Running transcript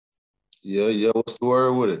Yeah, yeah. What's the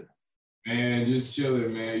word with it? Man, just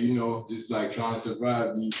chilling, man. You know, just like trying to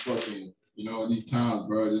survive these fucking, these times,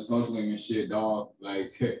 bro. Just hustling and shit, dog.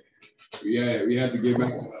 Like, we had to get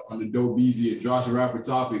back on the doughbeezy and Josh Rapper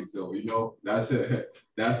topics, though. That's it.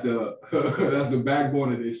 That's the that's the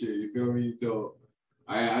backbone of this shit. You feel me? So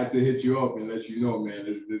I had to hit you up and let you know, man.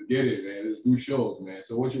 Let's get it, man. Let's do shows, man.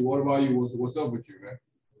 So what about you? What's up with you, man?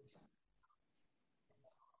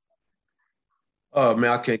 Oh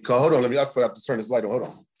man, I can't call. Hold on, I forgot to turn this light on. Hold on.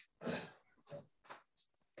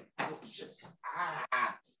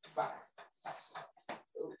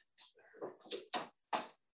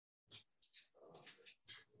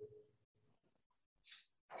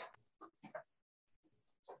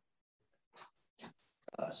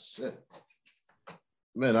 Ah, shit.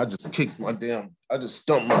 Man, I just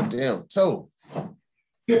stumped my damn toe.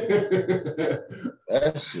 That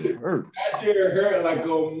shit hurts. That shit hurt like a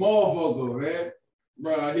motherfucker, man.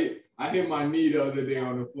 Bro, I hit my knee the other day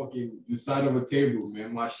on the side of a table,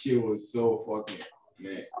 man. My shit was so fucking,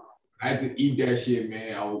 man. I had to eat that shit,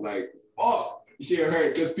 man. I was like, fuck, shit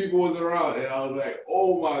hurt because people was around, and I was like,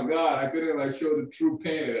 oh my god, I couldn't like show the true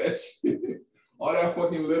pain of that shit. All that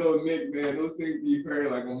fucking little nick, man. Those things be hurt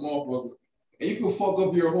like a motherfucker. And you can fuck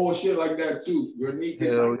up your whole shit like that too. Your knee can,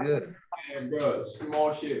 hell yeah, man, bro,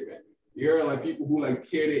 small shit, man. You hear like people who like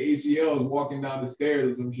tear their ACLs walking down the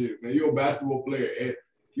stairs or some shit, man. You're a basketball player, and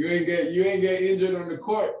you ain't get injured on the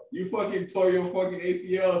court. You fucking tore your fucking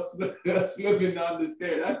ACL slipping down the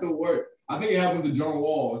stairs. That's the worst. I think it happened to John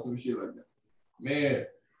Wall or some shit like that. Man,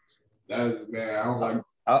 man. I don't like.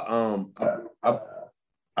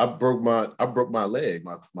 I broke my leg,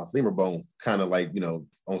 my femur bone, kind of like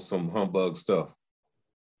on some humbug stuff.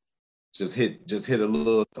 Just hit a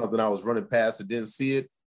little something. I was running past it, didn't see it.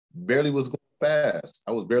 Barely was going fast.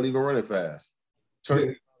 I was barely even running fast.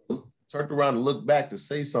 Turned around and looked back to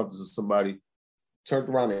say something to somebody. Turned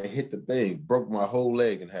around and hit the thing. Broke my whole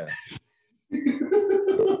leg in half.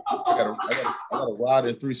 I got a rod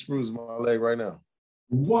and 3 screws in my leg right now.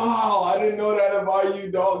 Wow, I didn't know that about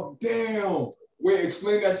you, dog. Damn. Wait,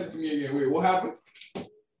 explain that shit to me again. Wait, what happened?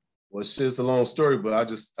 Well, shit, it's a long story, but I'll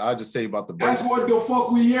just tell you about the break. That's what the fuck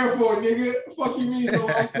we here for, nigga. Fuck you mean it's a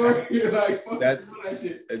long story? You're like, fuck that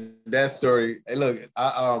shit. That story. Hey, look,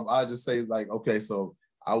 I just say like, okay, so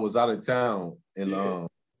I was out of town in La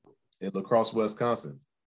Crosse, Wisconsin.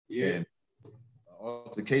 Yeah. And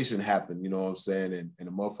altercation happened, you know what I'm saying? And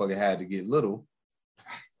the motherfucker had to get little.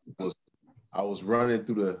 I was running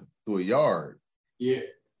through a yard. Yeah.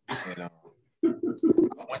 And I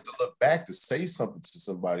went to look back to say something to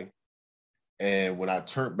somebody. And when I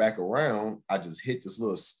turned back around, I just hit this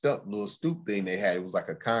little stoop thing they had. It was like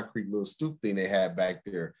a concrete little stoop thing they had back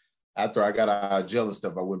there. After I got out of jail and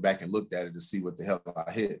stuff, I went back and looked at it to see what the hell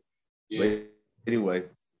I hit. Yeah. But anyway,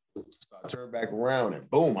 so I turned back around and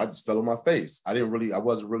boom, I just fell on my face. I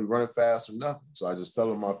wasn't really running fast or nothing. So I just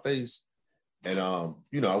fell on my face. And,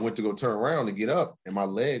 I went to go turn around and get up and my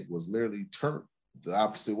leg was literally turned the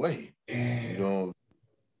opposite way. Damn.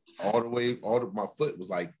 My foot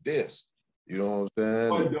was like this. You know what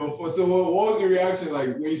I'm saying? So what was your reaction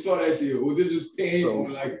like when you saw that shit? Was it just pain or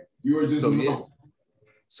like you were just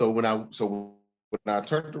So when I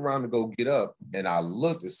turned around to go get up and I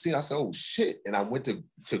looked and see, I said, oh shit. And I went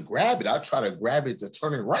to grab it. I tried to grab it to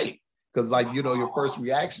turn it right. Cause like, your first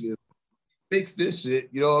reaction is fix this shit.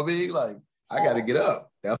 You know what I mean? Like I got to get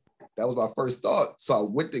up. That was my first thought. So I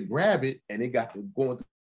went to grab it and it got to going through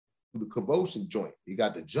the convulsion joint. It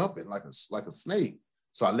got to jumping like a snake.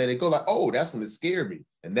 So I let it go like, oh, that's when it scared me.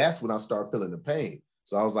 And that's when I started feeling the pain.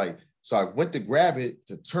 So I was like, so I went to grab it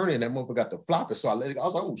to turn it and that motherfucker got to flop it. So I let it go. I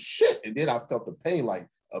was like, oh shit. And then I felt the pain, like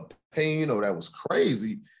a pain, that was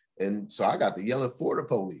crazy. And so I got to yelling for the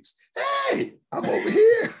police. Hey, I'm over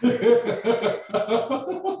here.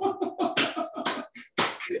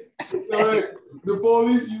 The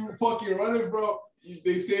police, you fucking running, bro.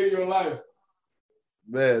 They saved your life.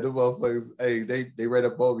 Man, the motherfuckers, hey, they ran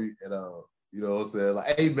up on me and you know what I'm saying?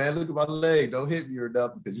 Like, hey man, look at my leg. Don't hit me or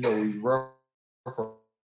nothing. Because when you run from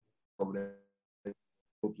that,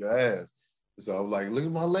 whoop your ass. So I'm like, look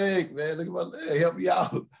at my leg, man. Look at my leg. Help me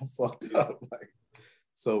out. I'm fucked up. Like,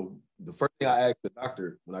 so the first thing I asked the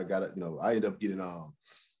doctor when I got it, I ended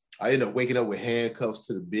up waking up with handcuffs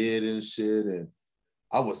to the bed and shit. And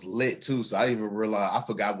I was lit too. So I didn't even realize, I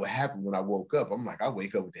forgot what happened when I woke up. I'm like, I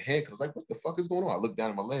wake up with the handcuffs. Like, what the fuck is going on? I look down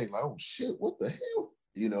at my leg like, oh shit, what the hell?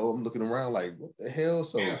 I'm looking around like, what the hell?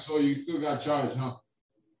 So, yeah, so you still got charged, huh?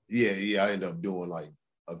 Yeah. I ended up doing like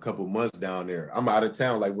a couple months down there. I'm out of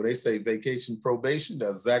town. Like when they say vacation probation,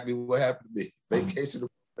 that's exactly what happened to me. Vacation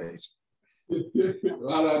probation.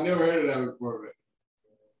 Well, I never heard of that before, man.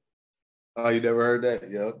 Oh, you never heard that?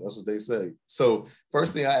 Yeah, that's what they say. So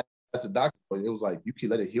first thing I asked the doctor, it was like, you can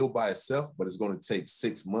let it heal by itself, but it's going to take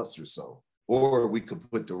 6 months or so. Or we could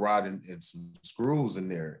put the rod and some screws in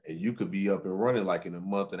there, and you could be up and running like in a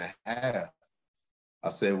month and a half. I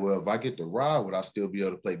said, well, if I get the rod, would I still be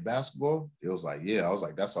able to play basketball? It was like, yeah. I was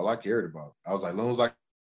like, that's all I cared about. I was like, as long as I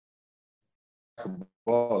can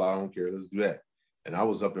ball, I don't care. Let's do that. And I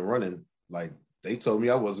was up and running. Like, they told me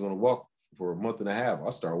I wasn't going to walk for a month and a half. I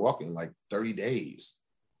started walking like 30 days.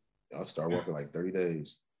 I started walking like 30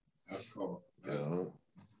 days. That's cool. Yeah.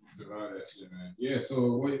 That shit, man. Yeah,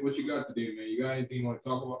 so what you got today, man? You got anything you want to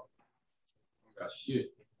talk about? I got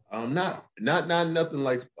shit. Not nothing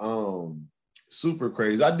like super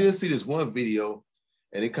crazy. I did see this one video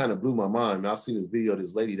and it kind of blew my mind. I seen this video of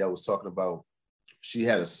this lady that was talking about she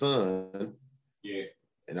had a son. Yeah.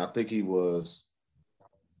 And I think he was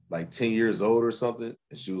like 10 years old or something.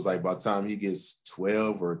 And she was like, by the time he gets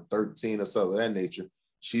 12 or 13 or something of that nature,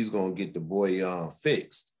 she's gonna get the boy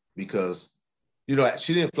fixed because, you know,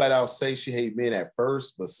 she didn't flat out say she hate men at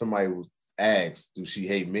first, but somebody was asked, do she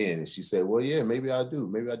hate men? And she said, well, yeah, maybe I do.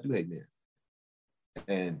 Maybe I do hate men.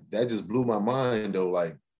 And that just blew my mind though.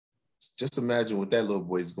 Like, just imagine what that little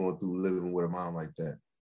boy is going through living with a mom like that.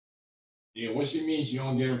 Yeah, what she means she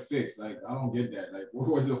don't get him fixed. Like, I don't get that. Like,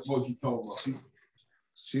 what the fuck you talking about?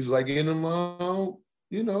 She's like getting him,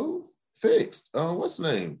 you know, fixed. What's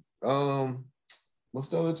the name? What's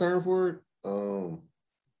the other term for it?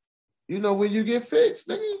 You know, when you get fixed,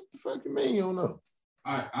 nigga, the fuck you mean you don't know?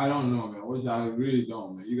 I don't know, man. Which I really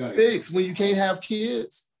don't, man. You got fixed when you can't have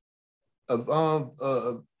kids. Of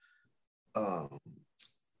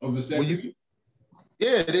vasectomy?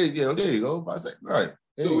 Yeah, there you go. I say, right.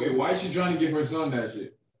 So why is she trying to give her son that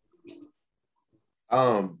shit?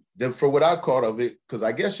 Then for what I caught of it, because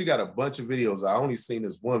I guess she got a bunch of videos. I only seen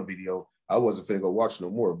this one video. I wasn't finna go watch no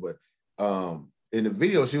more, but in the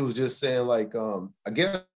video, she was just saying, like, I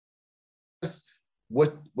guess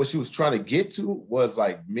what she was trying to get to was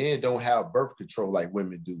like men don't have birth control like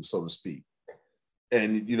women do, so to speak.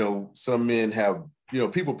 And you know, some men have, you know,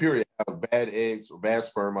 people period have bad eggs or bad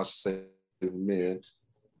sperm, I should say, for men,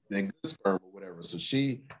 and good sperm or whatever. So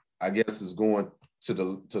she, I guess, is going to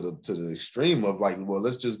the extreme of like, well,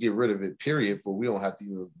 let's just get rid of it, period, for we don't have to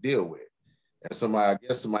even deal with it. And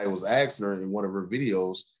somebody was asking her in one of her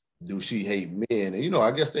videos, do she hate men? And you know,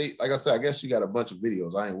 I guess like I said, I guess she got a bunch of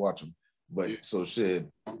videos. I ain't watching, but so shit.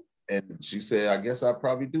 And she said, I guess I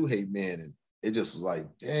probably do hate men. And it just was like,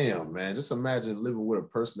 damn, man, just imagine living with a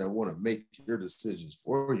person that want to make your decisions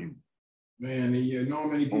for you. Man, and you know how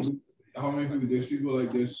many people,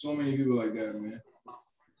 there's so many people like that, man.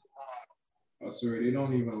 I swear, they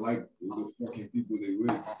don't even like the fucking people they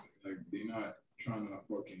with. Like, they're not trying to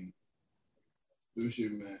fucking do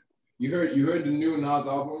shit, man. You heard the new Nas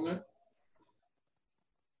album, man?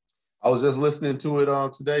 I was just listening to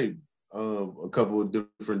it today, a couple of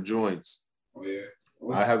different joints. Oh yeah.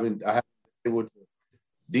 I haven't been able to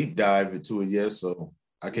deep dive into it yet, so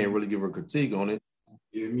I can't really give a critique on it.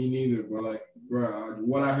 Yeah, me neither. But like, bro,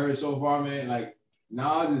 what I heard so far, man, like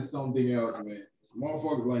Nas is something else, man.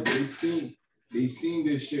 Motherfuckers, like they seen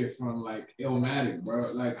this shit from like Illmatic,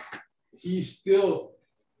 bro. Like he's still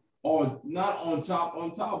not on top,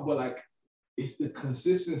 but like it's the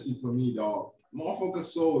consistency for me, dog.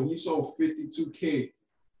 Motherfucker he sold 52K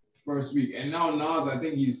first week, and now Nas, I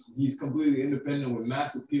think he's completely independent with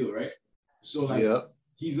mass appeal, right? So like,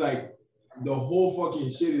 he's like, the whole fucking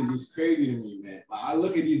shit is just crazy to me, man. Like, I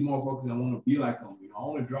look at these motherfuckers and I want to be like them, you know. I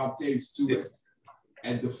want to drop tapes too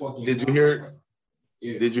at the fucking. Did you hear it?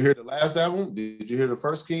 Yeah. Did you hear the last album? Did you hear the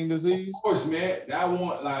first King Disease? Of course, man. That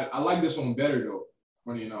one, like, I like this one better though.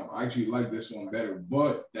 Funny enough, I actually like this one better.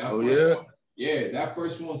 But that that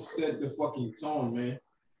first one set the fucking tone, man.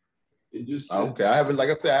 It just okay. I haven't, like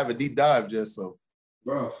I said, I have a deep dive just so.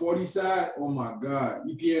 Bro, 40 side, oh my god.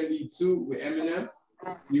 EPMD 2 with Eminem.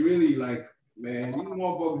 You really like, man, these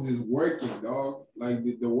motherfuckers is working, dog. Like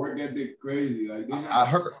the work ethic crazy. Like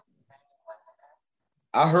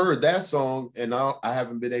I heard that song and I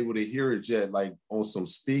haven't been able to hear it yet, like on some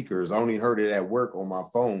speakers. I only heard it at work on my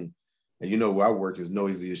phone. And you know where I work is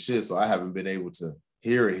noisy as shit, so I haven't been able to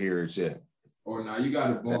hear it yet. Or now you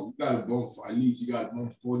gotta bump at least you gotta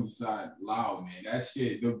bump 40 side loud, man. That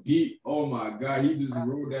shit, the beat, oh my god, he just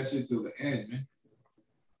rolled that shit till the end, man.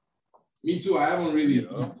 Me too. I haven't really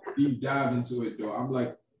deep dive into it though. I'm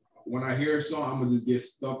like, when I hear a song, I'm gonna just get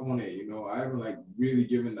stuck on it, you know. I haven't like really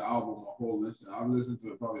given the album a whole listen. I've listened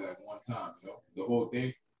to it probably like one time, you know, the whole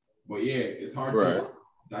thing. But yeah, it's hard to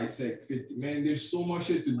dissect 50. Man, there's so much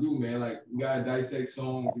shit to do, man. Like, you gotta dissect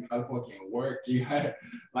songs, you gotta fucking work, you gotta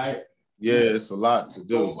like Yeah, it's a lot to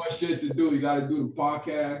do. So much shit to do. You gotta do the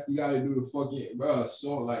podcast. You gotta do the fucking bro.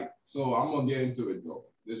 So I'm gonna get into it though.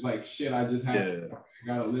 There's like shit I just had. Yeah. I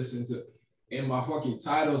gotta listen to. And my fucking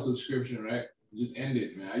Tidal subscription, right? Just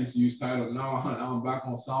ended, man. I used to use Tidal. Now I'm back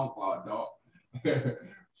on SoundCloud, dog.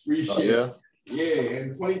 Free shit. Oh, yeah? Yeah.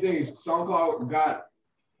 And the funny thing is, SoundCloud got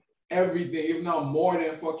everything, if not more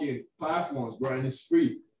than fucking platforms, bro. And it's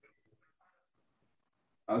free.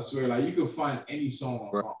 I swear, like you could find any song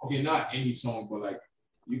on SoundCloud. Okay, not any song, but like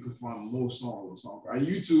you could find most songs on SoundCloud.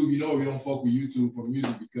 YouTube, you know, we don't fuck with YouTube for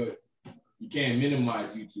music because you can't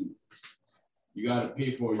minimize YouTube. You gotta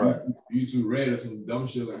pay for YouTube Red or some dumb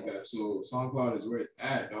shit like that. So SoundCloud is where it's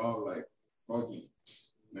at, dog. Like fucking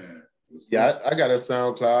man. Yeah, I got a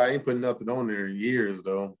SoundCloud. I ain't put nothing on there in years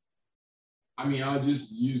though. I mean, I'll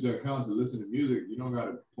just use the account to listen to music. You don't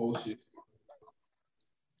gotta post shit.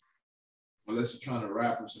 Unless you're trying to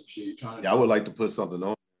rap or some shit. You're trying to I would like to put something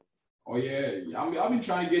on. Oh yeah. I mean, I've been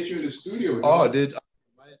trying to get you in the studio. Oh, I didn't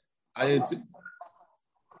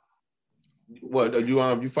what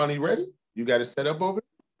you finally ready? You got it set up over?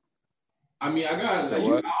 I mean, I got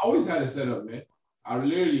I always had it set up, man. I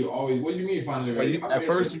literally always. What do you mean finally ready?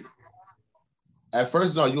 At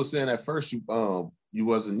first, no, you were saying at first you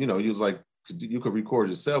wasn't, you was like you could record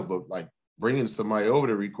yourself, but like bringing somebody over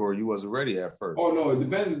to record, you wasn't ready at first. Oh no, it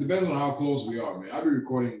depends on how close we are, man. I be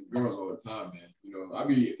recording girls all the time, man. You know, I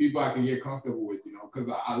be people I can get comfortable with, you know, because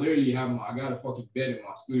I literally I got a fucking bed in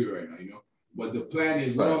my studio right now, you know. But the plan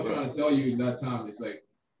is what I'm trying to tell you in that time. It's like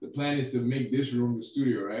the plan is to make this room the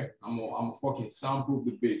studio, right? I'm a fucking soundproof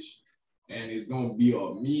the bitch. And it's gonna be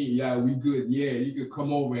me. Yeah, we good. Yeah, you could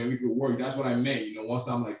come over and we could work. That's what I meant, you know, once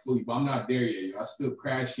I'm like fully, but I'm not there yet. You know, I still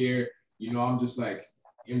crash here. You know, I'm just like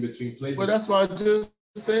in between places. Well, that's what I just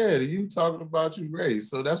said. You talking about you ready.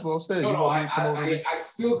 So that's what I'm saying. No, I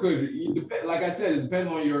still could. Like I said, it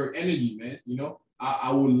depends on your energy, man. You know,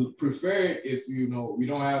 I would prefer it if, you know, we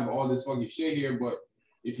don't have all this fucking shit here, but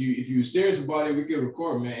if you're serious about it, we can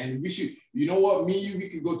record, man. And we should, you know what, me and you, we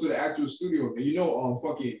could go to the actual studio, man. You know,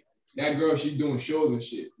 fucking that girl, she's doing shows and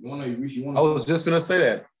shit. I was just gonna say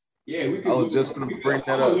that. Yeah, we could. I was just gonna bring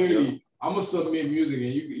that up. I'm gonna submit music,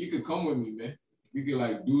 and you could come with me, man. We could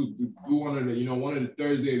like do one of the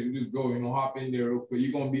Thursdays. We just go, you know, hop in there real quick.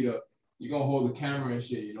 You're gonna hold the camera and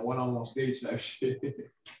shit, you know, when I'm on stage type shit.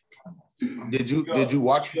 Did you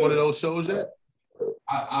watch one of those shows yet?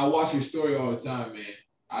 I watch your story all the time, man.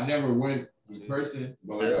 I never went in person,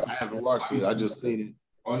 but like, I haven't watched it. I just seen it.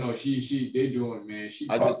 Oh no, they doing, man. She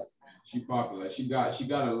popular. She got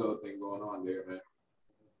a little thing going on there, man.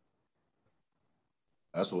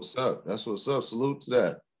 That's what's up. That's what's up. Salute to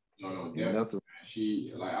that. No, definitely.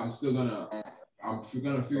 She like I'm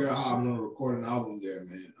gonna figure out how I'm gonna record an album there,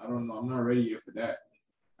 man. I don't know. I'm not ready yet for that.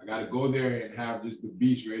 I gotta go there and have just the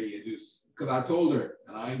beats ready and just cause I told her,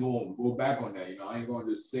 and I ain't gonna go back on that. You know, I ain't gonna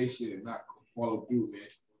just say shit and not follow through, man.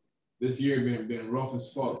 This year been rough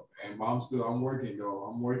as fuck, man. But I'm working though.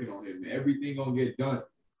 I'm working on it, man. Everything gonna get done.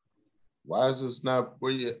 Why is this not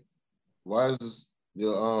where you? Why is this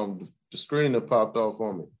your the screen that popped off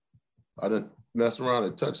on me? I didn't mess around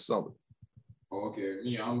and touch something. Oh, okay.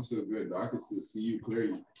 Me, I'm still good, though. I can still see you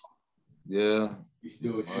clearly. Yeah. You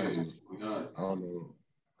still here. You're not. I don't know.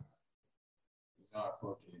 You're not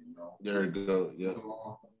fucking, you know. There you go. Yeah.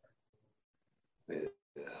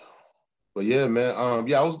 Yeah. But yeah, man.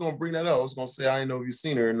 I was gonna bring that up. I was gonna say I didn't know if you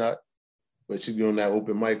seen her or not, but she's doing that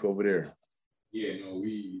open mic over there. Yeah, no,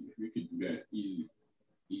 we could do that easy.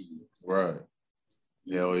 Right.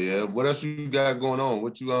 Hell yeah. What else you got going on?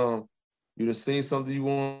 What you just seen something you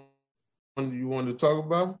wanted to talk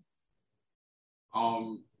about?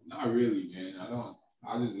 Not really, man. I don't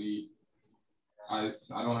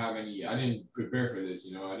have any. I didn't prepare for this,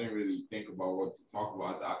 you know. I didn't really think about what to talk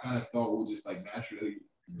about. I kind of thought we'll just like naturally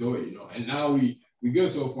do it, you know. And now we good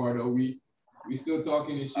so far though. We still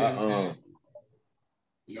talking and shit.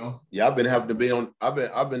 You know? Yeah, I've been having to be on. I've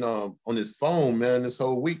been on this phone, man, this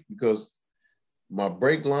whole week because my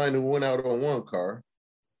brake line went out on one car.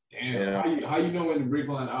 Damn. And how you know when the brake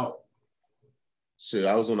line out? Shit,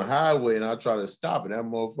 I was on the highway and I tried to stop it. That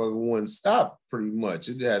motherfucker wouldn't stop pretty much.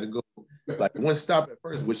 It had to go like one stop at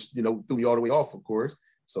first, which, you know, threw me all the way off, of course.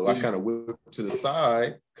 So I kind of whipped to the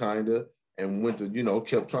side, kind of, and went to, you know,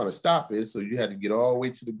 kept trying to stop it. So you had to get all the way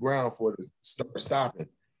to the ground for it to start stopping.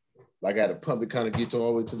 Like I had to pump it, kind of get all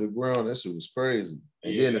the way to the ground. That shit was crazy.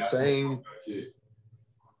 And then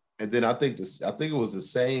and then I think it was the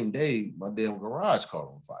same day my damn garage caught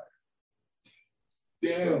on fire.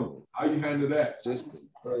 Damn, so, how you handle that? Just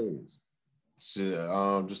crazy. Shit,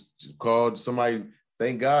 just called somebody.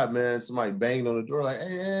 thank God, man, somebody banged on the door like,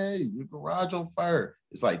 hey, your garage on fire.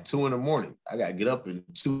 It's like 2 a.m. I got to get up in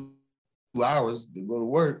 2 hours to go to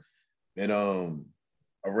work. And I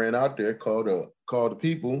ran out there, called the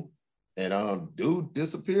people, and dude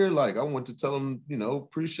disappeared. Like, I went to tell him,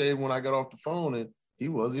 appreciate when I got off the phone, and he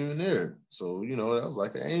wasn't even there. So, that was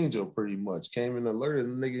like an angel pretty much. Came and alerted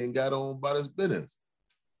the nigga and got on about his business.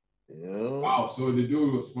 Wow, so the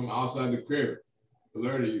dude was from outside the crib,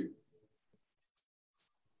 alerted you.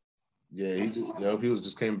 Yeah, he was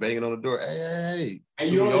just came banging on the door. Hey.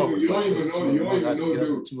 And you don't know,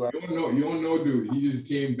 dude. He just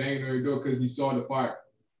came banging on your door because he saw the fire.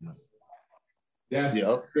 That's crazy.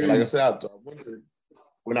 And like I said,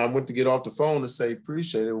 when I went to get off the phone to say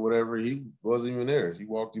appreciate it, whatever, he wasn't even there. He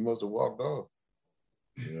must have walked off.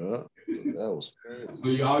 Yeah, so that was crazy.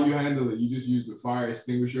 So how you handle it? You just use the fire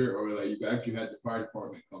extinguisher, or like you actually had the fire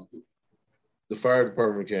department come through? The fire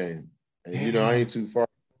department came, and I ain't too far,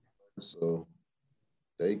 so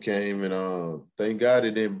they came, and thank God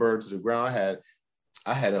it didn't burn to the ground.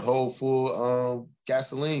 I had a whole full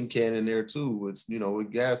gasoline can in there too, with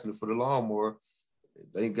gas in it for the lawnmower.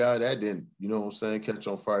 Thank God that didn't, catch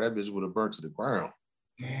on fire. That bitch would have burnt to the ground.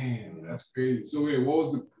 Damn, that's crazy. So wait,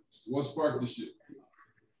 what sparked this shit?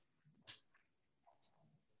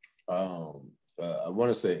 I want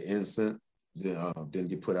to say incense didn't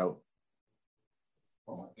get put out.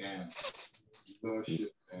 Oh damn, good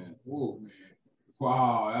shit, man. Oh man,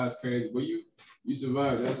 wow, that's crazy. But you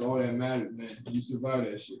survived. That's all that matters, man. You survived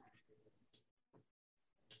that shit.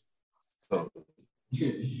 So,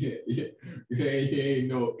 yeah. Ain't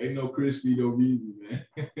no crispy, no easy, man.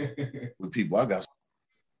 With people, I've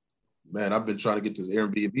been trying to get this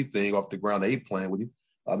Airbnb thing off the ground. They ain't playing with you.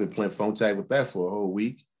 I've been playing phone tag with that for a whole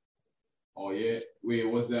week. Oh yeah. Wait,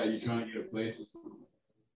 what's that? You trying to get a place?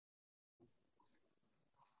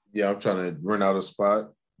 Yeah, I'm trying to rent out a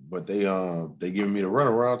spot, but they giving me the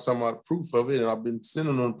runaround, talking about proof of it, and I've been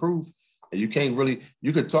sending them proof. And you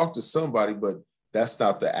could talk to somebody, but that's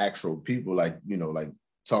not the actual people. Like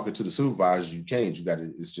talking to the supervisor, you can't.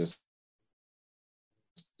 It's just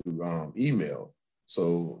through email.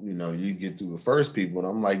 So, you get through the first people, and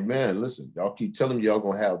I'm like, man, listen, y'all keep telling me y'all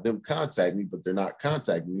gonna have them contact me, but they're not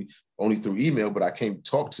contacting me, only through email, but I can't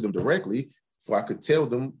talk to them directly so I could tell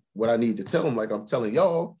them what I need to tell them, like I'm telling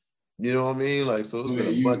y'all. You know what I mean? Like, so it's been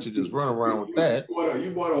a bunch of just running around with that.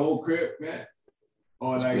 You bought a whole crib, man.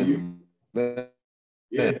 Or like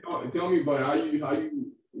yeah, tell me about how you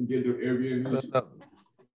get the Airbnb.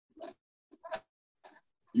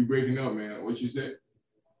 You breaking up, man. What you said?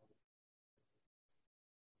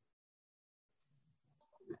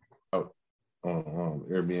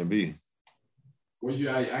 Airbnb. I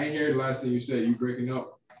ain't hear the last thing you said. You breaking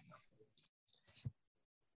up.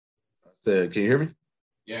 I said, can you hear me?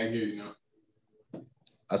 Yeah, I hear you now.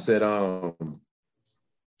 I said, I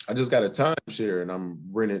just got a timeshare and I'm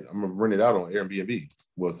gonna rent it out on Airbnb.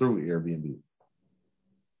 Well, through Airbnb.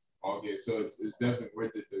 Okay, so it's definitely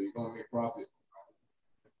worth it though. You're gonna make profit.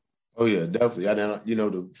 Oh yeah, definitely.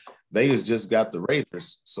 The Vegas just got the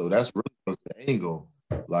Raiders, so that's really was the angle.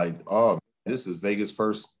 Like, oh, this is Vegas'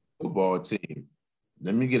 first football team.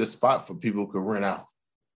 Let me get a spot for people who can rent out.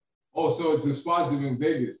 Oh, so it's the spots in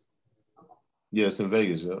Vegas. Yes, in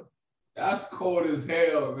Vegas, yeah. That's cold as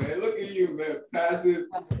hell, man. Look at you, man. Passive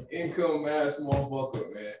income ass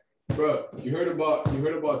motherfucker, man. Bro, you heard about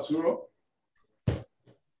Turo?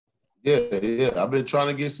 Yeah. I've been trying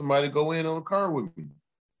to get somebody to go in on a car with me.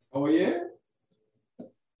 Oh yeah?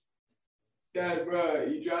 Yeah, bro.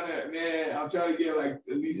 You trying to, man, I'm trying to get like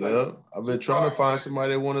at least I've been trying to find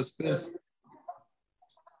somebody that want to spend.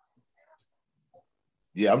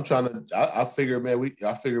 Yeah, I'm trying to. I figure, man, we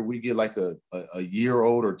get like a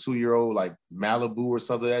year-old or 2-year-old like Malibu or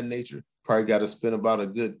something of that nature. Probably got to spend about a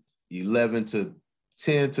good 11 to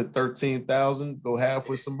 10 to 13,000. Go half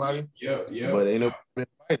with somebody. Yeah. But ain't nobody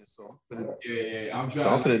biting, so I'm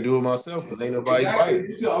finna do it myself because ain't nobody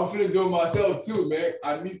biting. I'm finna do it myself too, man.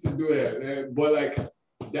 I need to do that, man. But like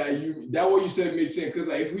that what you said makes sense because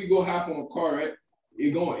like if we go half on a car, right?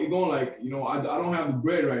 It going like, I don't have the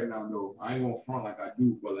bread right now though. I ain't gonna front like I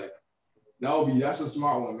do, but like that's a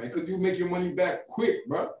smart one, man. Cause you make your money back quick,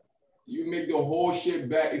 bro. You make the whole shit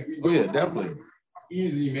back if you do it. Definitely.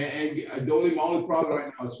 Easy, man. And my only problem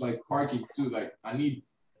right now is like parking too. Like I need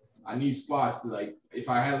spots to like if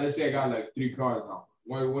let's say I got like 3 cars now.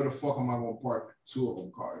 Where the fuck am I gonna park 2 of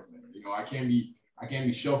them cars, man? I can't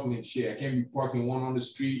be shuffling shit. I can't be parking one on the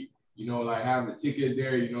street. Like having a ticket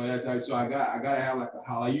there, that type. So I gotta have like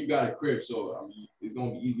like you got a crib, so I mean it's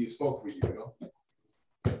gonna be easy as fuck for you,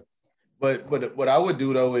 But what I would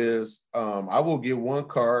do though is I will get one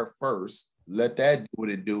car first, let that do what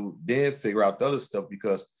it do, then figure out the other stuff,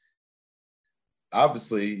 because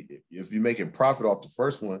obviously if you're making profit off the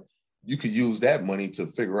first one, you could use that money to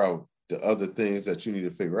figure out the other things that you need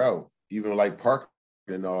to figure out, even like parking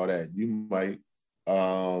and all that. You might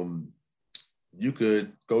you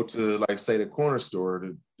could go to, like, say, the corner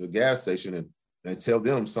store, the gas station, and tell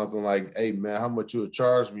them something like, hey man, how much you would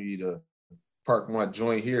charge me to park my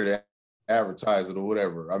joint here to advertise it or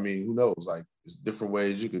whatever. I mean, who knows? Like, it's different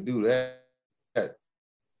ways you could do that.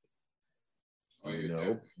 Oh, yeah, You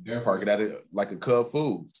know, definitely. park it at like a Cub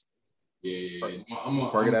Foods. Yeah.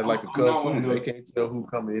 Park it at like a Cub Foods. They Those, can't tell who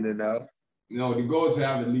come in and out. no, the goal is to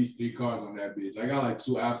have at least 3 cars on that bitch. I got like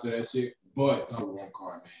 2 apps of that shit, but one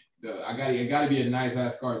car, man. It gotta be a nice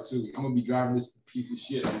ass car too. I'm gonna be driving this piece of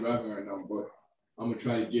shit I'm driving right now, but I'm gonna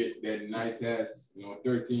try to get that nice ass,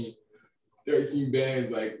 13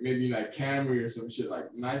 bands, like maybe like Camry or some shit,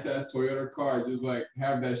 like nice ass Toyota car. Just like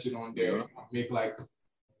have that shit on there. Make like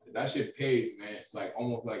that shit pays, man. It's like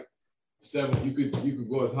almost like you could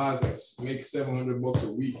go as high as like make $700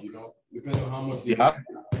 a week, depending on how much. Yeah,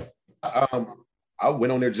 I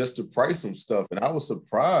went on there just to price some stuff, and I was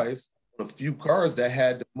surprised a few cars that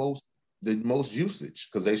had the most usage,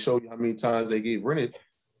 because they showed you how many times they get rented,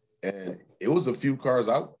 and it was a few cars.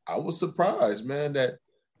 I was surprised, man.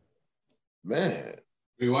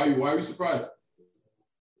 Wait, why are you surprised?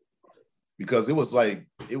 Because it was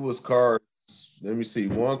cars. Let me see.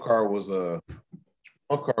 One car was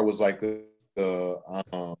like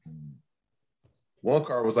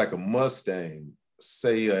a Mustang,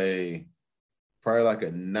 say probably like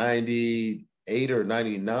a 98 or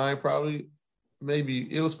 99, probably.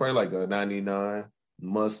 Maybe it was probably like a 99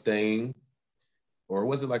 Mustang, or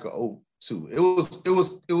was it like a 02?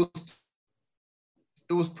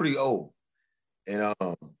 It was pretty old. And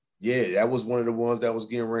yeah, that was one of the ones that was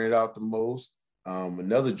getting rented out the most.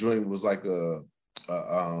 Another joint was like a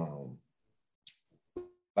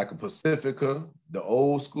Pacifica, the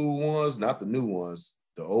old school ones, not the new ones,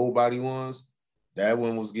 the old body ones. That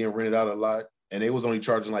one was getting rented out a lot, and they was only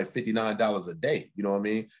charging like $59 a day. You know what I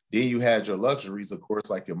mean? Then you had your luxuries, of course,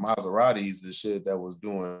 like your Maseratis and shit that was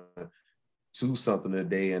doing $2 something a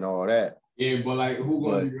day and all that. Yeah, but like, who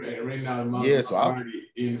gonna be renting out a Maserati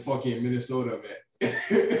in fucking Minnesota,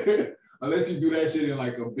 man? Unless you do that shit in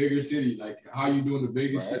like a bigger city, like how you doing the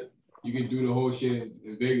Vegas shit, you can do the whole shit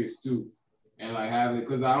in Vegas too. And like have it,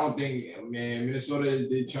 because I don't think, man, Minnesota,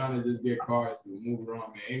 they trying to just get cars to move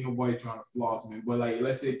around, man. Ain't nobody trying to floss, man. But like,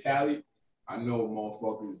 let's say Cali, I know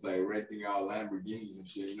motherfuckers like renting out Lamborghinis and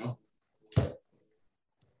shit,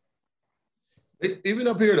 Even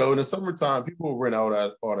up here though, in the summertime, people rent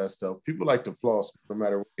out all that stuff. People like to floss no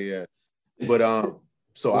matter where they at. But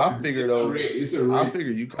so I figure though, I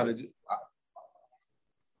figure you kind of,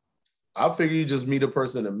 I figure you just meet a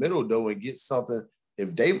person in the middle though and get something.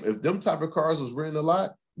 If them type of cars was renting a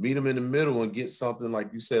lot, meet them in the middle and get something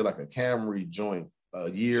like you said, like a Camry joint, a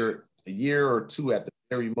year or two at the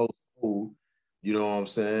very most old. You know what I'm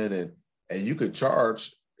saying? And you could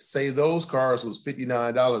charge. Say those cars was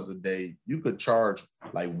 $59 a day, you could charge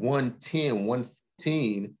like 110,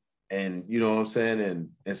 115, and you know what I'm saying,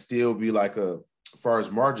 and still be like as far as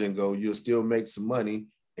margin go, you'll still make some money,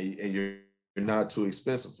 and you're not too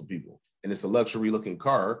expensive for people. And it's a luxury looking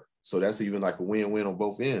car, so that's even like a win-win on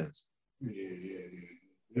both ends. Yeah.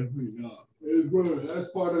 Definitely not. That's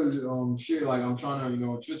part of shit. Like I'm trying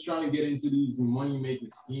to, just trying to get into these money making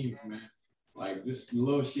schemes, man. Like just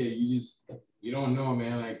little shit. You don't know,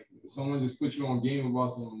 man. Like someone just put you on game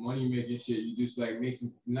about some money making shit. You just like make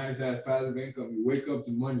some nice ass passive income. You wake up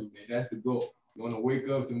to money, man. That's the goal. You want to wake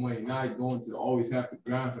up to money, not going to always have to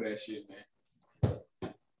grind for that shit, man.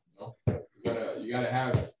 You gotta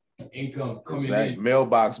have income coming in.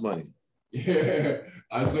 Mailbox money. Yeah,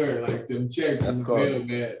 I swear, like them checks in the mail,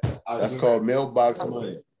 man. That's called mailbox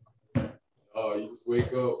money. Oh, you just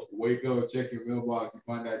wake up, check your mailbox, you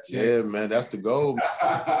find that check. Yeah, man, that's the goal.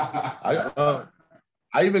 I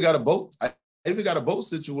even got a boat. I even got a boat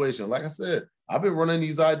situation. Like I said, I've been running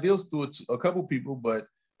these ideas through a couple people, but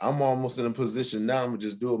I'm almost in a position now. I'm gonna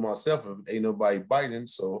just do it myself if ain't nobody biting.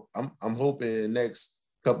 So I'm hoping in the next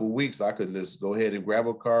couple of weeks I could just go ahead and grab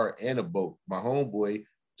a car and a boat. My homeboy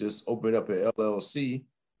just opened up an LLC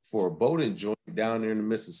for a boating joint down there in the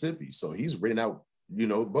Mississippi. So he's renting out,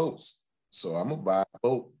 boats. So I'm gonna buy a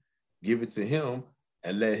boat, give it to him,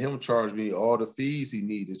 and let him charge me all the fees he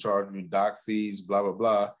needs to charge me, dock fees, blah, blah,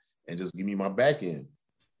 blah, and just give me my back end.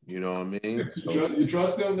 You know what I mean? So, you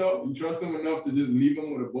trust him though? You trust him enough to just leave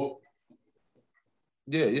him with a boat?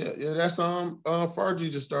 Yeah. That's Fargy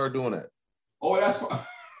just started doing that. Oh, that's fine.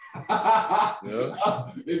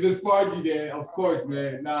 If it's Sparky, then of course,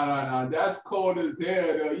 man. Nah. That's cold as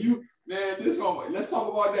hell, though. You, man, this one. Let's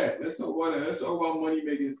talk about that. Let's talk about money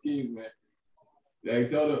making schemes, man. Like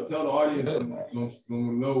tell the audience some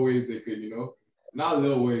little ways they could, not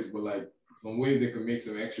little ways, but like some ways they could make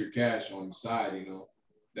some extra cash on the side,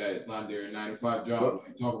 that it's not their 9-to-5 job. Well,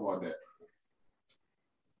 like, talk about that.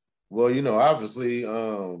 Well, obviously,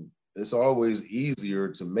 it's always easier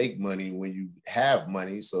to make money when you have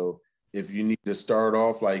money. So if you need to start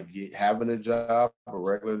off like having a job, a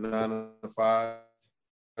regular 9-to-5,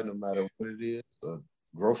 no matter what it is, a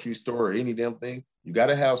grocery store or any damn thing, you got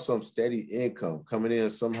to have some steady income coming in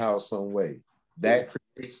somehow, some way. That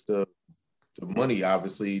creates the money,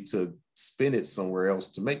 obviously, to spend it somewhere else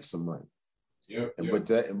to make some money.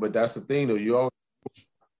 But that's the thing, though.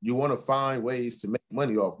 You want to find ways to make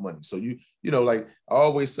money off money. So like I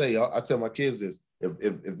always say, I tell my kids this: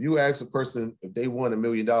 if you ask a person if they won $1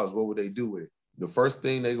 million, what would they do with it? The first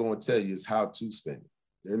thing they're going to tell you is how to spend it.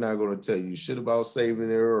 They're not going to tell you shit about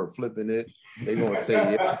saving it or flipping it. They're going to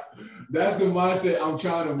tell you. That's the mindset I'm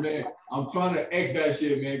trying to X that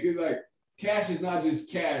shit, man. Cause like cash is not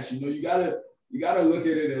just cash. You gotta look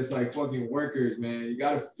at it as like fucking workers, man. You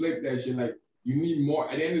gotta flip that shit. Like you need more.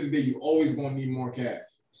 At the end of the day, you always gonna need more cash.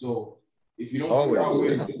 So if you don't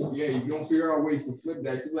figure out ways to flip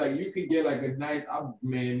that, because like you could get like a nice,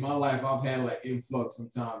 man, in my life I've had like influx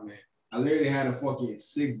sometimes, man. I literally had a fucking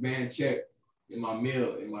 6-band check in my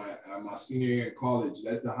mail in my senior year in college.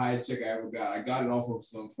 That's the highest check I ever got. I got it off of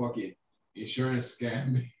some fucking insurance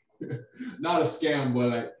scam. Not a scam, but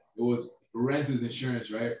like it was renter's insurance,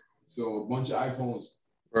 right? So a bunch of iPhones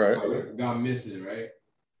got missing, right?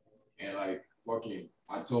 And like fucking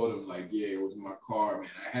I told him like, yeah, it was my car, man.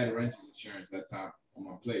 I had renter's insurance that time on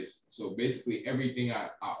my place. So basically everything I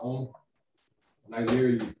owned, like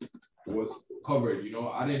literally was covered,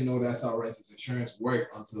 I didn't know that's how renter's insurance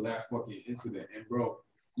worked until that fucking incident. And bro,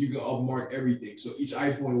 you can upmark everything. So each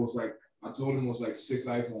iPhone was like, I told him it was like 6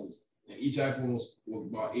 iPhones. And each iPhone was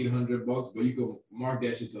about $800, but you could mark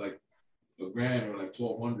that shit to like $1,000 or like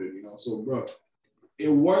 1,200, So bro, it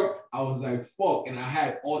worked. I was like, fuck. And I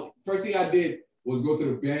had first thing I did was go to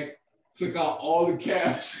the bank, took out all the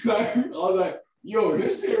cash. Like, I was like, yo,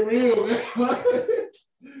 this shit real, man.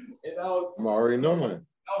 And I'm already knowing.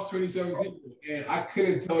 That was 2017, and I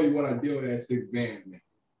couldn't tell you what I did with that 6-band, man.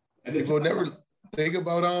 People never think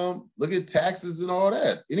about look at taxes and all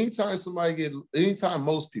that. Anytime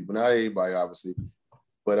most people, not everybody obviously,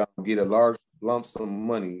 but get a large lump sum of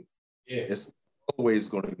money, it's always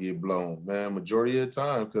going to get blown, man. Majority of the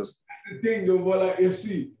time, because the thing though, but like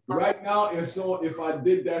right now, if I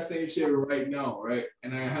did that same shit right now, right,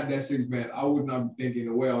 and I had that 6-band, I would not be thinking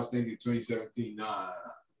the way I was thinking 2017. Nah.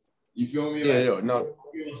 You feel me?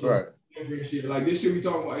 Right. Shit. Like this shit we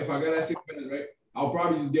talking about. If I got that 6-band, right, I'll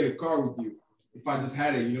probably just get a car with you if I just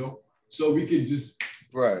had it, so we could just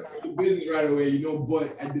start the business right away,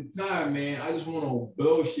 But at the time, man, I just want to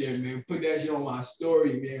blow shit, man. Put that shit on my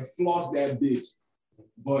story, man. Floss that bitch.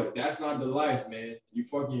 But that's not the life, man. You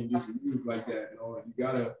fucking just use like that, You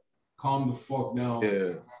gotta calm the fuck down.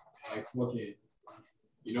 Yeah. Like fucking,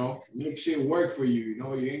 make shit work for you.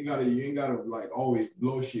 You ain't gotta like always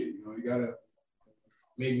blow shit. You gotta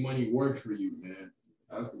make money work for you, man.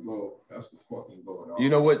 That's the goal. That's the fucking goal. Dog. You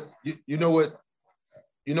know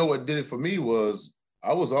what did it for me was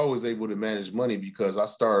I was always able to manage money because I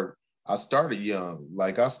started young.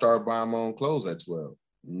 Like I started buying my own clothes at 12.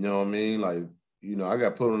 You know what I mean? Like, I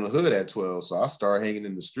got put on the hood at 12. So I started hanging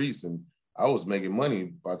in the streets and I was making money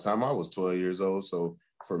by the time I was 12 years old. So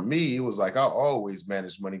for me, it was like I always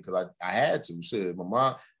managed money because I had to. Shit, my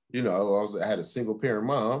mom, I had a single parent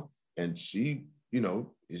mom, and she,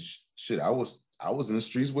 shit. I was in the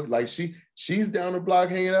streets with like she's down the block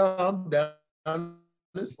hanging out. I'm down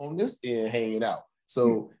on this end hanging out.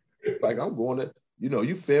 So like I'm going to,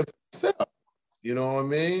 you fend for yourself. You know what I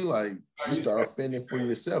mean? Like you start fending for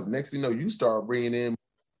yourself. Next thing you know, you start bringing in.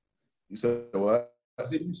 You said what? I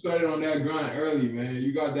said you started on that grind early, man.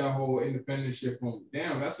 You got that whole independent shit from,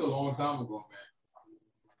 damn, that's a long time ago, man.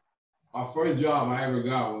 My first job I ever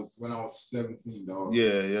got was when I was 17, dog.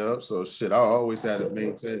 Yeah. So shit, I always had to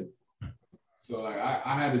maintain. So like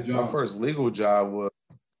I had a job. My first legal job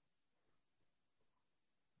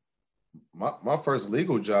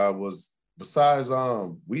was besides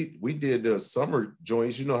we did the summer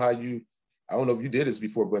joints. You know how I don't know if you did this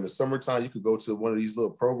before, but in the summertime you could go to one of these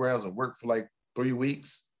little programs and work for like 3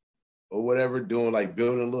 weeks or whatever, doing like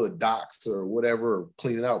building little docks or whatever, or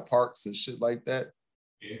cleaning out parks and shit like that.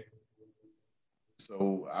 Yeah.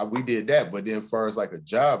 So we did that. But then as far as like a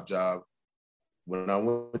job, when I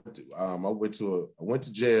went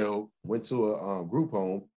to jail, went to a group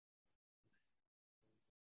home,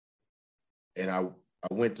 and I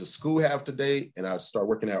went to school half the day, and I started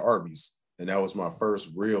working at Arby's, and that was my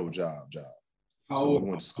first real job. So we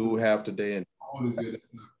went to school half the day. And how old was you at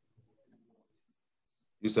that time?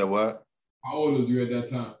 You said what? How old was you at that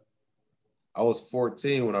time? I was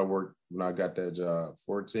 14 when I got that job.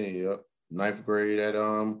 14, yep. 9th grade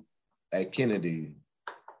at Kennedy.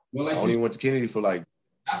 Well, like I only went to Kennedy for like.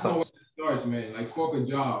 That's not where it starts, man. Like, fuck a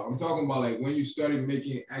job. I'm talking about like when you started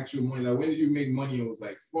making actual money. Like, when did you make money? It was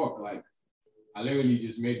like, fuck, like I literally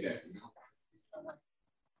just made that, you know.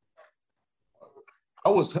 I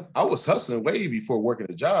was hustling way before working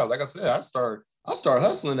a job. Like I said, I started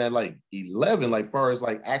hustling at like 11, like far as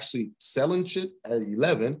like actually selling shit at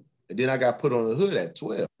 11, and then I got put on the hood at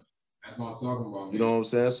 12. That's what I'm talking about, man. You know what I'm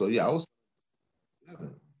saying? So yeah, I was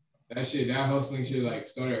 11. That hustling shit like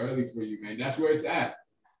started early for you, man. That's where it's at.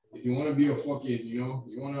 If you want to be a fucking, you know,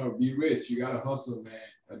 you want to be rich, you gotta hustle, man.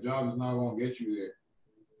 A job is not gonna get you there.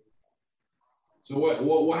 So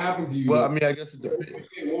what happened to you? Well, I mean, I guess it depends.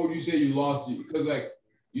 What would you say you lost? Because like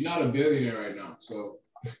you're not a billionaire right now. So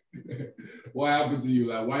what happened to you?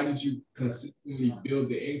 Like, why did you consistently build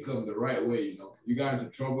the income the right way? You know, you got into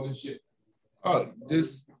trouble and shit. Yeah,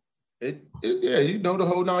 you know, the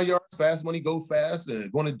whole 9 yards, fast money, go fast,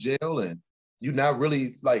 and going to jail, and you're not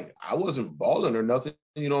really like, I wasn't balling or nothing.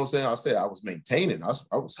 You know what I'm saying? I said I was maintaining. I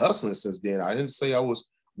was hustling since then. I didn't say I was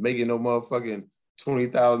making no motherfucking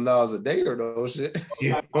 $20,000 a day or no shit.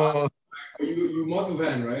 You know? You must have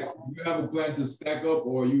had, right? You have a plan to stack up,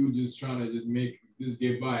 or you were just trying to just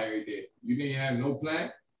get by every day? You didn't have no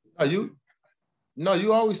plan? You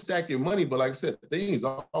always stack your money, but like I said, things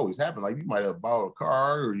always happen. Like you might have bought a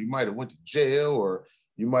car, or you might have went to jail, or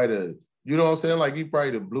you might have, you know what I'm saying? Like you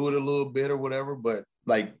probably blew it a little bit or whatever. But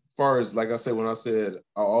like far as, like I said, when I said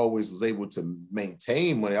I always was able to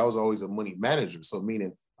maintain money, I was always a money manager. So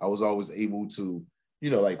meaning I was always able to,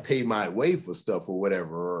 you know, like pay my way for stuff or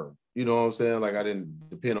whatever, or, you know what I'm saying? Like I didn't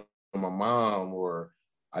depend on my mom, or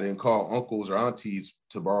I didn't call uncles or aunties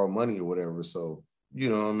to borrow money or whatever. So, you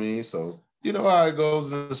know what I mean? So, you know how it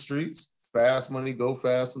goes in the streets. Fast money, go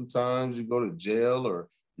fast sometimes. You go to jail, or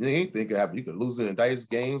anything could happen. You could lose in dice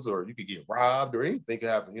games, or you could get robbed, or anything could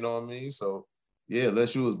happen. You know what I mean? So, yeah,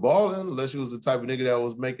 unless you was balling, unless you was the type of nigga that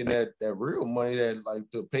was making that real money, that like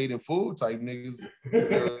the paid in full type niggas.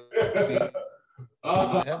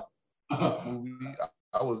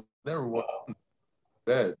 I was never one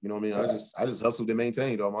that. You know what I mean? I just hustled and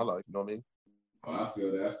maintained all my life. You know what I mean? Oh, I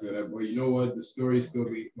feel that. But you know what? The story still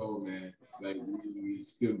being told, man. Like we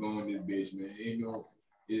still going this bitch, man. Ain't no,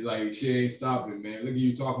 it's like shit ain't stopping, man. Look at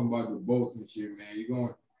you talking about the boats and shit, man. You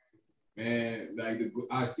going, man. Like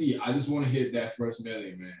I just want to hit that first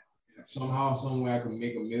million, man. If somehow, some way I can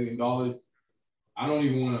make $1 million. I don't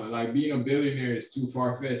even want to, like, being a billionaire is too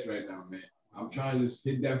far fetched right now, man. I'm trying to just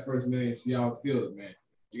hit that first million and see how it feels, man.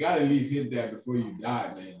 You gotta at least hit that before you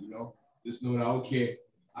die, man. You know, just know that okay.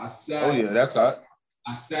 I sat on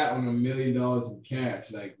 $1 million in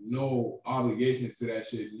cash, like no obligations to that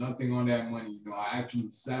shit, nothing on that money. You know, I actually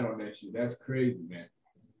sat on that shit. That's crazy, man.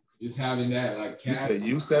 Just having that like cash. You said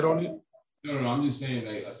you sat on it? No. I'm just saying,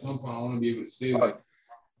 like at some point I want to be able to say like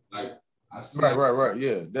I sat. Right.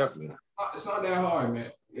 Yeah, definitely. It's not that hard,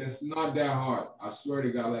 man. It's not that hard. I swear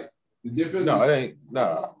to God, like the difference. No, it ain't.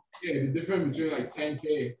 No. Yeah, the difference between like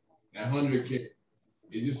 10K and 100K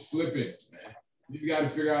is just flipping, man. You got to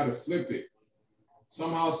figure out how to flip it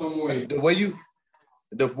somehow, some way. The way you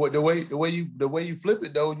flip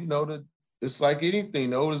it though, you know, it's like anything.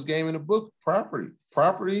 The oldest game in the book: property,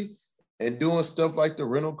 and doing stuff like the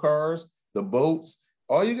rental cars, the boats.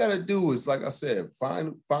 All you got to do is, like I said,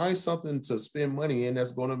 find something to spend money in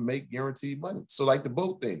that's going to make guaranteed money. So, like the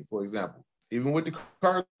boat thing, for example, even with the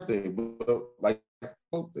car thing, but like the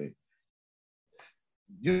boat thing,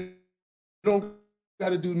 you don't got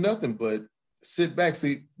to do nothing but sit back.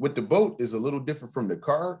 See, with the boat is a little different from the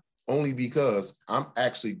car, only because I'm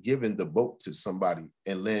actually giving the boat to somebody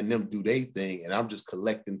and letting them do their thing, and I'm just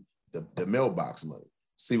collecting the mailbox money.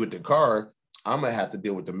 See, with the car, I'm gonna have to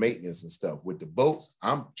deal with the maintenance and stuff. With the boats,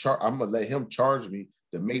 I'm gonna let him charge me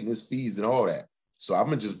the maintenance fees and all that. So I'm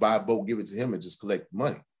gonna just buy a boat, give it to him, and just collect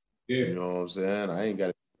money. Yeah. You know what I'm saying? I ain't got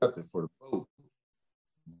to do nothing for the boat.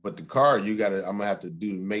 But the car, I'm gonna have to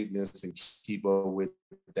do the maintenance and keep up with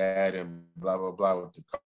that and blah blah blah with the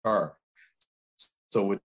car. So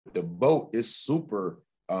with the boat, it's super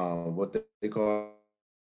what they call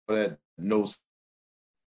that, no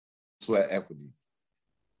sweat equity.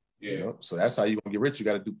 Yeah. You know? So that's how you're gonna get rich. You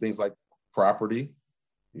got to do things like property,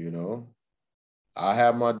 you know. I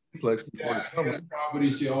have my duplex before the I hear summer. that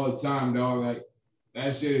property shit all the time, dog. Like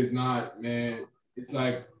that shit is not, man. It's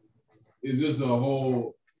like it's just a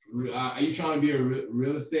whole. Are you trying to be a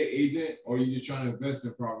real estate agent, or are you just trying to invest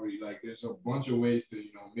in property? Like, there's a bunch of ways to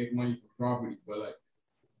make money from property, but like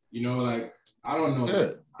like I don't know,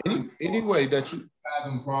 man. Yeah. Anyway that you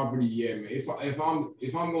Having property, yeah, man. If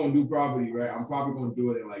I'm gonna do property, right, I'm probably gonna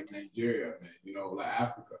do it in like Nigeria, man. Like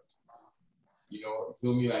Africa.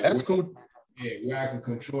 Feel me? Like that's cool. where I can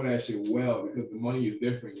control that shit well because the money is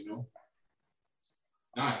different,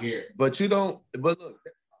 Not here. But look,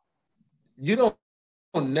 you don't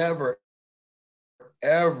never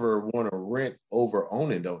ever want to rent over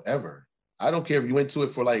owning though, ever. I don't care if you went to it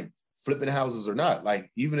for like flipping houses or not. Like,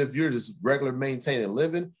 even if you're just regular maintaining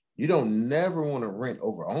living, you don't never want to rent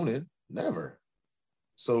over owning. Never.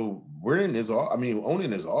 So owning is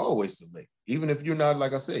always the link. Even if you're not,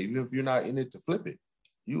 like I said, even if you're not in it to flip it,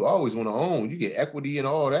 you always want to own. You get equity and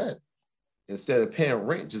all that. Instead of paying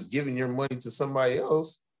rent, just giving your money to somebody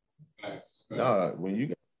else. Facts. Nah, when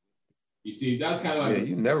you see, that's kind of like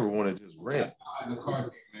you never want to just rent. The car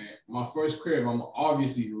thing, man. My first crib, I'm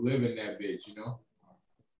obviously living that bitch,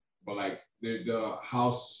 But like, there's the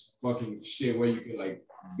house fucking shit where you can like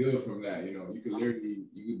build from that, You could literally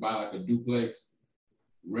buy like a duplex,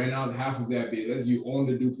 rent out half of that bitch. That's you own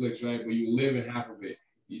the duplex, right? But you live in half of it.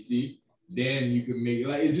 You see? Then you can make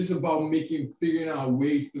it's just about figuring out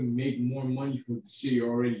ways to make more money for the shit you're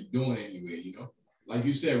already doing anyway, Like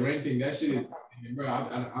you said, renting, that shit is, bro.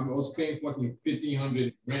 I was paying fucking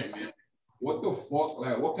 $1,500 rent, man. What the fuck?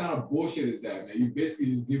 Like, what kind of bullshit is that, man? You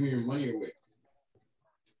basically just giving your money away.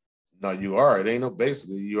 No, you are. It ain't no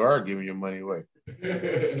basically. You are giving your money away.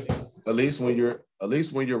 At least when you're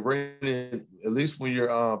renting, at least when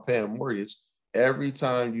you're paying mortgage, every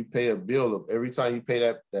time you pay a bill, every time you pay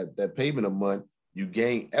that payment a month, you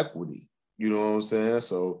gain equity. You know what I'm saying?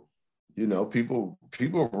 So, people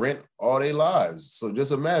rent all their lives. So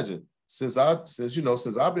just imagine, since I've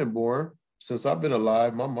been born, since I've been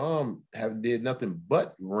alive, my mom did nothing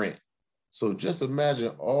but rent. So just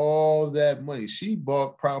imagine all that money. She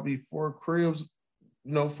bought probably 4 cribs,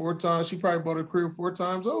 4 times. She probably bought a crib 4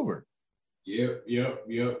 times over. Yep.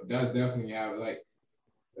 That's definitely how, like,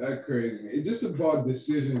 that's crazy, man. It's just about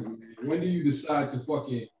decisions, man. When do you decide to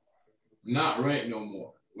fucking not rent no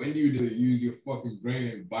more? When do you use your fucking brain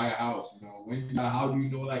and buy a house? How do you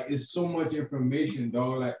know? Like, it's so much information,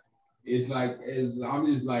 dog. Like, I'm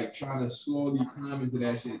just like trying to slowly climb into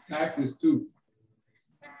that shit. Taxes too.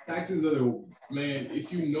 Taxes are man.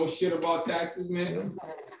 If you know shit about taxes, man,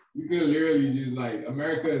 you could literally just like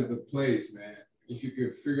America is the place, man. If you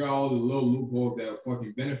could figure out all the little loopholes that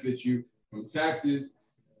fucking benefit you from taxes,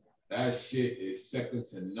 that shit is second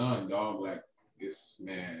to none, dog. Like, it's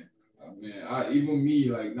man. Even me,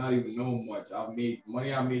 like, not even knowing much,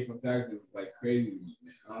 money I made from taxes is like crazy to me,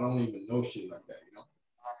 man. I don't even know shit like that,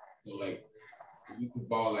 So like, you could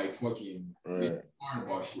buy like fucking smart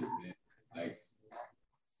about shit, man. Like,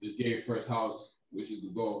 just gave first house, which is the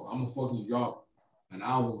goal. I'm gonna fucking drop an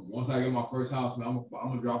album once I get my first house, man. I'm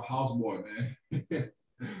gonna drop House Boy, man.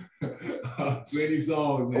 20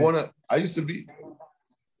 songs, man. I used to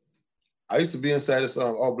be inside this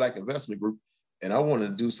all black investment group. And I want to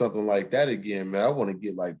do something like that again, man. I want to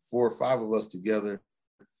get like 4 or 5 of us together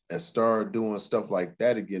and start doing stuff like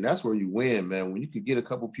that again. That's where you win, man. When you could get a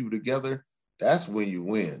couple people together, that's when you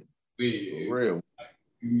win. For real. What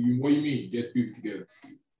do you mean, get people together?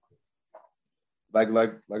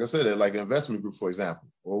 Like I said, like investment group, for example,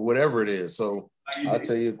 or whatever it is. So I'll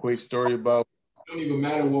tell you a quick story about. It don't even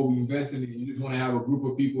matter what we invest in. You just want to have a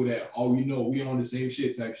group of people that, we own the same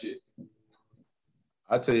shit type shit.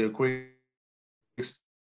 I'll tell you a quick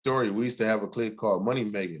story. We used to have a clique called Money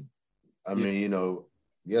Making. I mean, it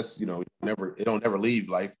don't never leave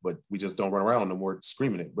life, but we just don't run around no more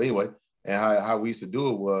screaming it. But anyway, and how we used to do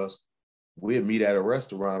it was we'd meet at a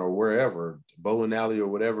restaurant or wherever, bowling alley or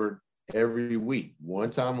whatever, every week, one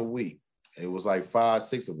time a week. It was like 5,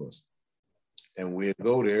 6 of us. And we'd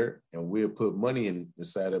go there and we'd put money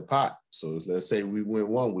inside a pot. So let's say we went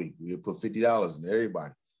one week, we'd put $50 in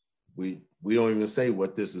everybody. We don't even say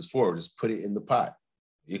what this is for, just put it in the pot.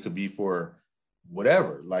 It could be for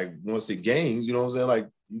whatever. Like, once it gains, you know what I'm saying? Like,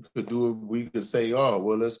 you could do it, we could say, oh,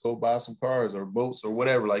 well, let's go buy some cars or boats or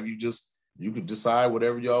whatever. Like, you could decide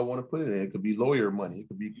whatever y'all want to put it in. It could be lawyer money. It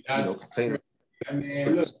could be, container.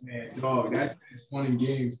 Man, look, man, dog, that's fun and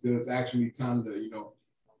games till it's actually time to,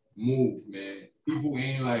 move, man. People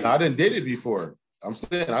ain't like. I done did it before. I'm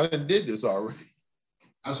saying I done did this already.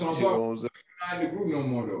 That's what I'm talking about. You're not in the group no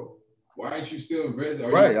more, though. Why aren't you still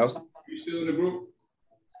invested? Right. You still in the group?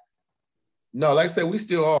 No, like I said, we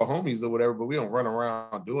still all homies or whatever, but we don't run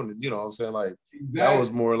around doing it. You know what I'm saying? Like Exactly. that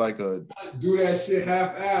was more like do that shit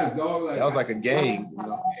half-assed, dog. Like that was like a gang. You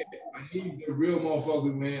know? I need the real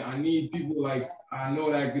motherfuckers, man. I need people like I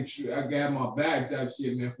know that I can have my back type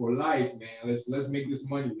shit, man, for life, man. Let's make this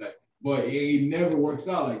money, like. But it never works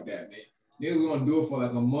out like that, man. Niggas gonna do it for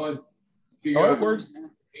like a month. Figure out it works.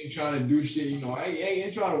 Ain't trying to do shit, you know. I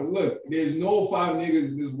ain't trying to look. There's no 5 niggas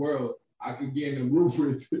in this world I could get in a group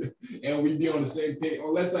with and we be on the same page,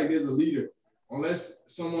 unless like there's a leader, unless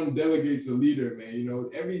someone delegates a leader, man. You know,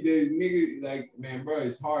 every day nigga, like, man, bro,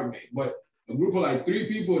 it's hard, man. But a group of like 3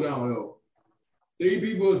 people now, though. 3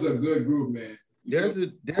 people is a good group, man.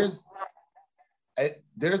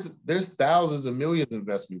 There's thousands and millions of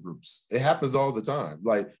investment groups. It happens all the time.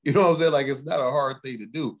 Like, you know what I'm saying? Like, it's not a hard thing to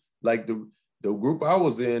do. Like the group I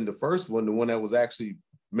was in, the first one, the one that was actually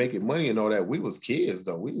making money and all that, we was kids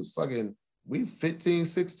though. We 15,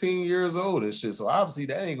 16 years old and shit. So obviously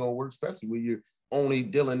that ain't gonna work, especially when you're only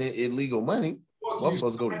dealing in illegal money.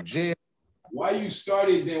 Motherfuckers go to jail. Why you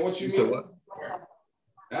started then? What you mean? What?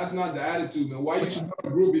 That's not the attitude, man. Why you start a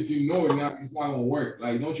group if you know it's not gonna work?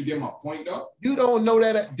 Like, don't you get my point though? You don't know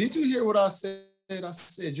that. Did you hear what I said? I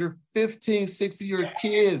said you're 15, 16-year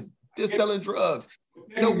kids just selling drugs.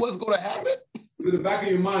 You know what's gonna happen? In the back of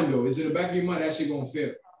your mind, though, it's in the back of your mind that shit gonna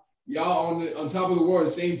fail. Y'all on top of the world at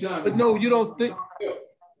the same time. But no, you don't think.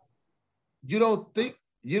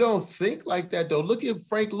 You don't think like that though. Look at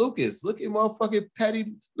Frank Lucas. Look at motherfucking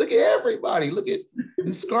Patty. Look at everybody. Look at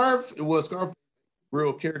Scarf. It was Scarf,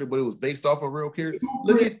 real character, but it was based off a real character.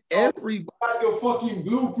 Look at everybody. Like the fucking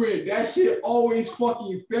blueprint. That shit always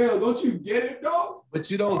fucking fails. Don't you get it though? But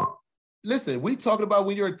you don't. Listen, we talking about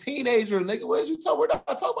when you're a teenager, nigga. What you talking? We're not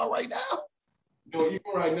talking about right now. No, even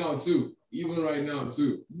right now too. Even right now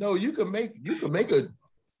too. No, you can make a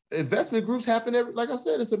investment groups happen every. Like I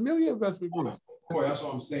said, it's a million investment groups. Boy, that's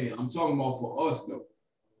what I'm saying. I'm talking about for us though.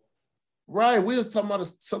 Right. We was talking about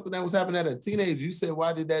something that was happening at a teenager. You said,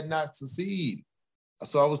 why did that not succeed?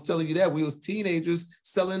 So I was telling you that we was teenagers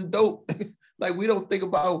selling dope. Like we don't think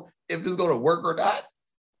about if it's going to work or not.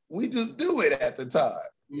 We just do it at the time.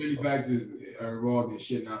 Many factors are involved in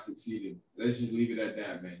shit not succeeding. Let's just leave it at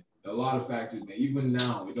that, man. A lot of factors, man. Even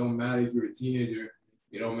now, it don't matter if you're a teenager.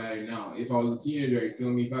 It don't matter now. If I was a teenager, you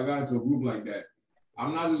feel me? If I got into a group like that,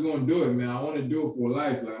 I'm not just gonna do it, man. I want to do it for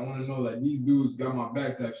life. Like I want to know, like these dudes got my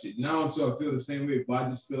back type shit. Now too, I feel the same way, but I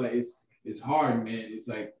just feel like it's hard, man. It's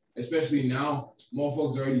like, especially now,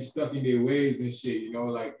 motherfuckers are already stuck in their ways and shit. You know,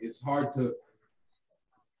 like it's hard to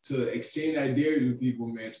exchange ideas with people,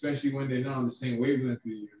 man. Especially when they're not on the same wavelength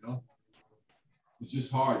with you. You know, it's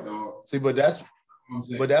just hard, dog. See, but that's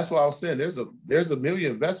why I was saying there's a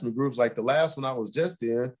million investment groups. Like the last one I was just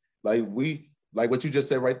in, like what you just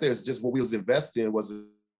said right there, it's just what we was investing wasn't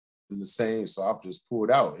the same. So I just pulled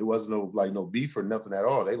out. It wasn't no beef or nothing at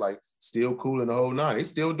all. They like still cool in the whole nine. They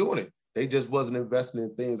still doing it. They just wasn't investing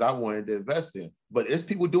in things I wanted to invest in. But it's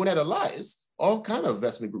people doing that a lot. It's all kind of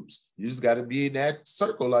investment groups. You just got to be in that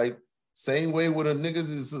circle. Like same way with a nigga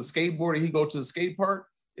is a skateboarder, he go to the skate park.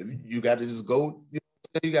 If you got to just go,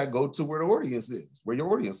 you got to go to where the audience is, where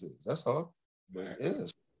your audience is. That's all. But, yeah.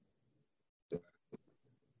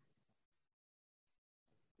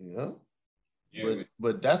 Yeah.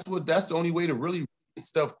 But that's the only way to really get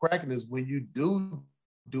stuff cracking is when you do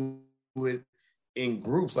it in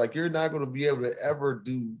groups. Like you're not going to be able to ever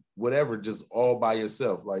do whatever just all by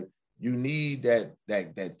yourself. Like you need that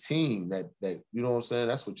team, that you know what I'm saying?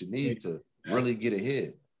 That's what you need to really get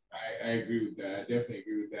ahead. I agree with that. I definitely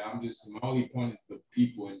agree with that. My only point is the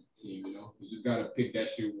people in the team, you know. You just gotta pick that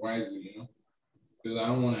shit wisely, you know. Because I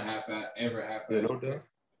don't want to ever half no doubt.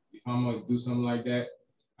 If I'm gonna do something like that,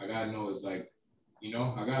 I gotta know it's like, you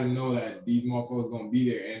know, I gotta know that these motherfuckers gonna be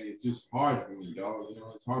there, and it's just hard for me, dog. You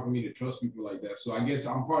know, it's hard for me to trust people like that. So I guess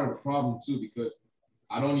I'm part of the problem too, because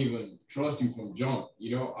I don't even trust you from jump.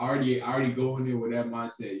 You know, I already go in there with that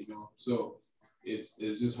mindset, you know. So it's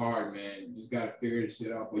just hard, man. You just gotta figure this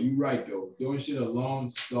shit out. But you're right though, doing shit alone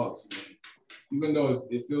sucks, man. Even though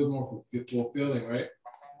it feels more fulfilling, right?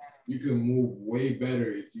 You can move way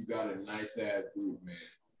better if you got a nice ass group, man.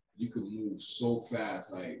 You can move so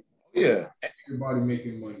fast, like yeah. Everybody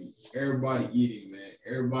making money, everybody eating, man.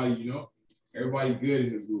 Everybody, you know, everybody good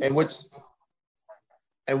in the group.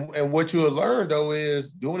 And what you'll learn though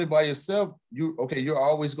is doing it by yourself, you're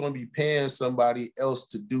always going to be paying somebody else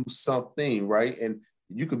to do something, right? And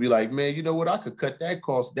you could be like, man, you know what? I could cut that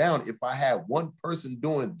cost down if I had one person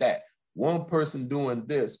doing that, one person doing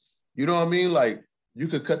this. You know what I mean? Like you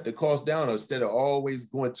could cut the cost down instead of always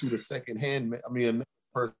going to the another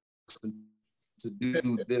person to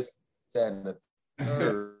do this, that, and the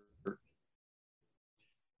third.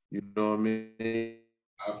 You know what I mean?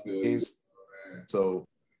 I feel you, man. So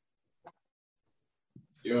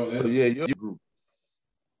Yeah, your group.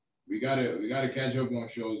 We gotta catch up on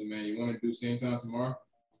shows, man. You want to do same time tomorrow?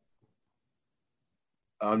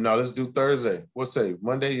 No, let's do Thursday. What's say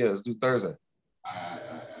Monday? Yeah, let's do Thursday. All right.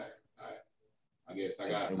 I guess I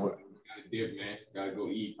gotta dip, man. Gotta go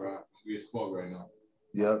eat, bro. I'm hungry as fuck right now.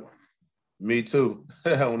 Yep. Me too.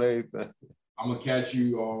 On everything. I'm gonna catch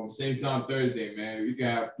you same time Thursday, man. We can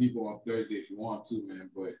have people on Thursday if you want to,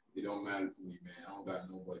 man, but it don't matter to me, man. I don't got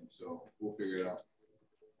nobody, so we'll figure it out.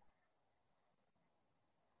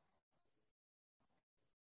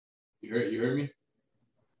 You heard me?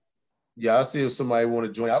 Yeah, I'll see if somebody want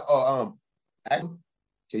to join. Can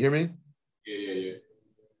you hear me? Yeah.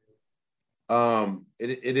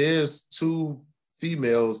 It is 2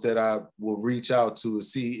 females that I will reach out to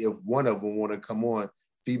see if one of them want to come on.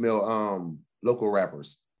 Female local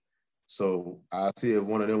rappers. So I'll see if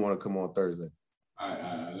one of them want to come on Thursday. All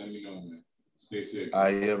right. Let me know, man. Stay safe.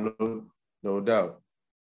 I have no doubt.